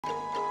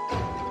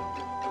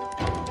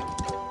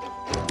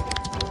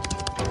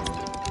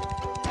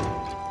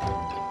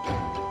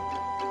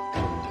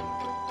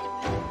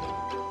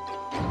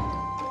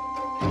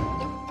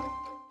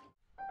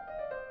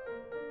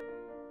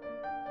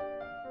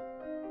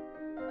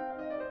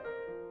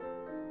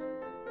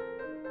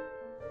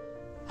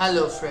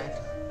Hello friend,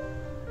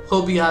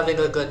 hope you're having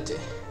a good day.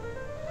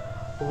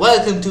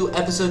 Welcome to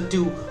episode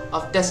 2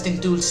 of Testing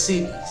Tools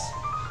series.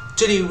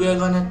 Today we are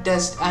gonna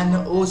test an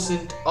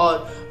OSINT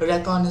or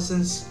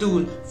Reconnaissance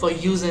tool for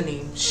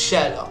username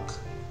Sherlock.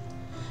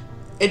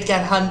 It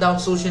can hunt down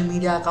social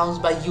media accounts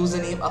by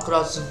username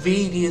across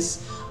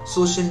various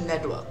social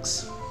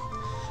networks.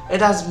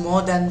 It has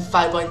more than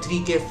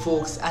 5.3k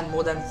folks and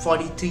more than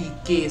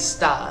 43k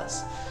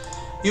stars.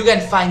 You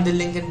can find the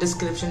link in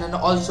description, and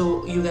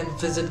also you can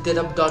visit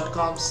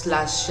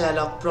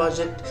github.com/Sherlock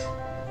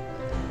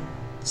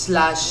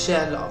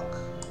project/Sherlock.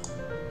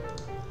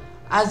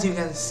 As you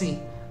can see,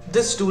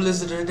 this tool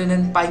is written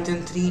in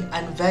Python 3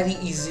 and very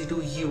easy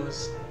to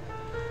use.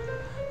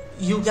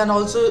 You can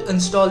also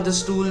install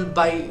this tool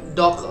by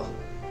Docker.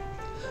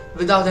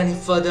 Without any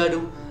further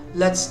ado,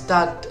 let's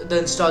start the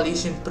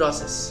installation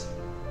process.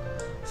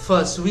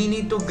 First, we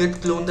need to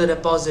git clone the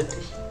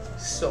repository.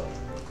 So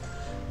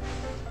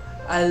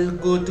I'll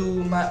go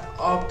to my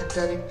opt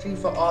directory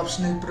for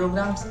optional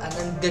programs and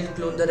then git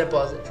clone the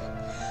repository.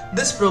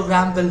 This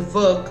program will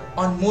work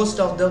on most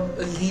of the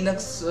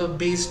Linux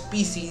based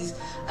PCs,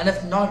 and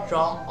if not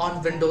wrong,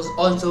 on Windows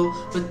also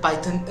with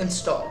Python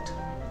installed.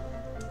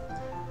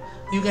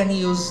 You can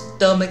use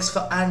Termix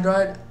for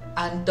Android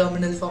and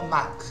Terminal for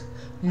Mac.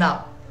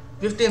 Now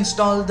you have to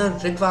install the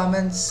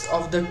requirements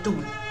of the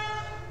tool.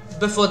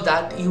 Before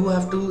that, you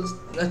have to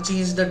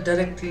change the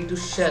directory to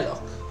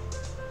Sherlock.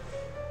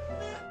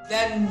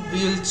 Then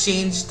we will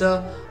change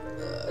the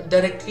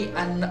directory,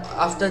 and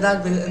after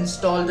that we'll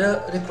install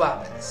the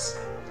requirements.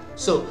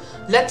 So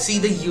let's see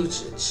the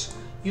usage.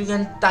 You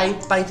can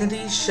type Python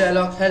 3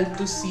 Sherlock help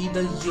to see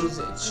the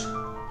usage.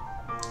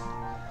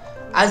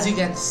 As you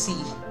can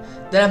see,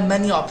 there are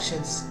many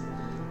options.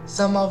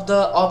 Some of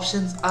the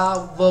options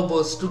are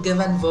verbose to give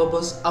an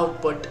verbose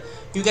output.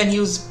 You can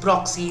use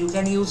proxy, you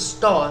can use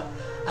store,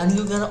 and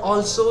you can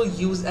also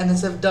use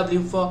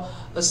NSFW for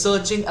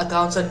searching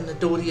accounts on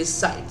notorious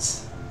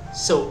sites.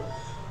 So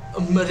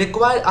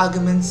required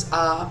arguments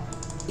are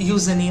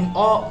username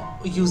or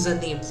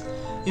usernames.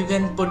 You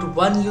can put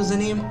one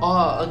username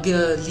or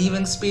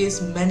leaving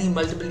space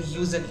multiple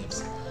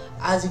usernames.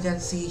 As you can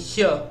see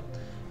here,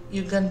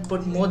 you can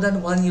put more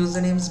than one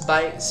usernames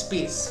by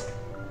space.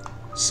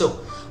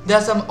 So there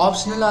are some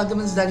optional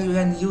arguments that you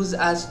can use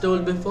as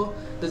told before.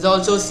 There's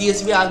also a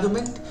CSV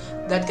argument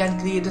that can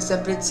create a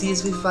separate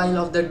CSV file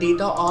of the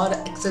data or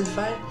Excel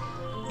file.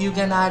 You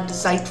can add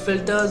site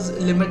filters,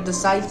 limit the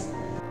sites,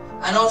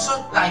 and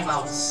also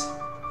timeouts.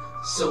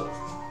 So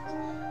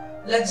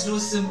let's do a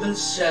simple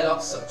Sherlock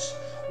search.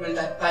 We'll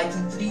type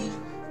Python 3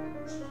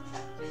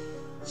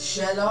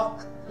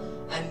 Sherlock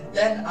and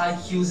then our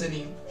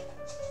username.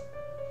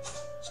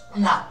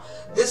 Now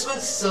this will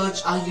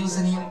search our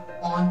username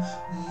on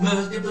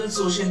multiple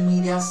social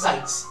media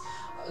sites.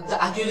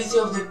 The accuracy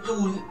of the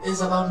tool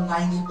is about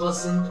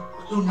 90%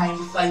 to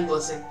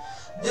 95%.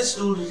 This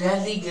tool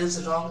rarely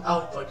gives wrong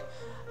output.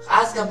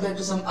 As compared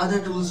to some other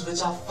tools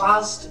which are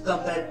fast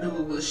compared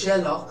to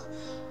Sherlock,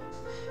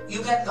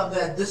 you can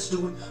compare this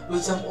tool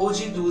with some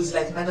OG tools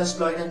like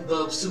Metasploit and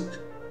Burpsuit.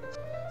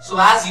 So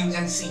as you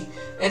can see,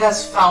 it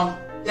has found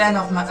 10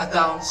 of my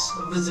accounts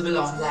visible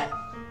online.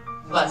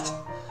 But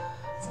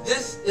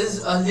this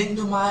is a link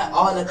to my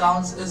all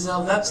accounts is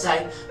a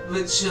website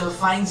which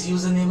finds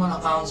username on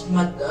accounts,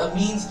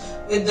 means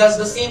it does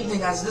the same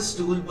thing as this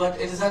tool, but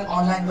it is an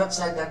online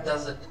website that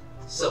does it.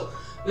 So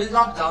we'll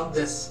not count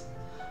this.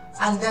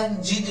 And then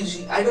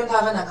G2G, I don't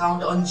have an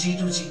account on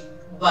G2G,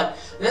 but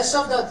rest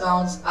of the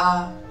accounts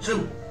are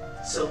true.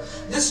 So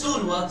this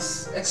tool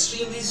works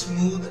extremely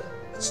smooth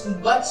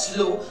but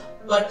slow,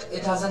 but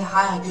it has a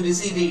high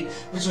accuracy rate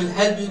which will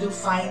help you to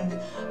find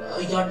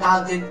your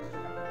target.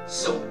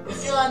 So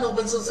if you are an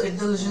open source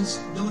intelligence,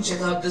 do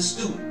check out this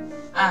tool,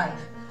 and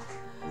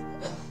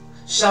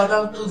shout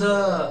out to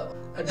the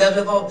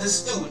developer of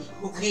this tool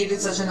who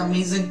created such an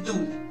amazing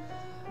tool.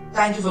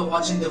 Thank you for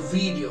watching the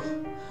video.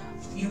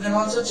 You can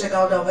also check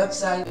out our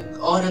website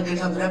or a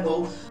GitHub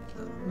repo,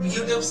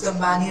 YouTube's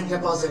companion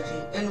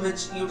repository, in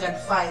which you can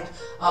find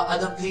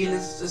other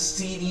playlists,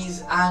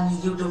 series and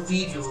YouTube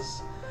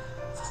videos.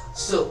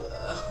 So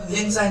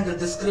links are in the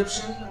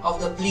description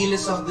of the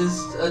playlist of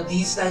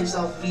these types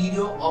of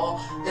video or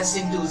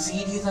testing tool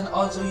series, and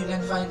also you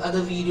can find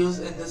other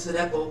videos in this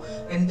repo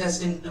in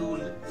testing tool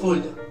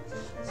folder.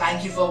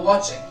 Thank you for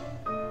watching.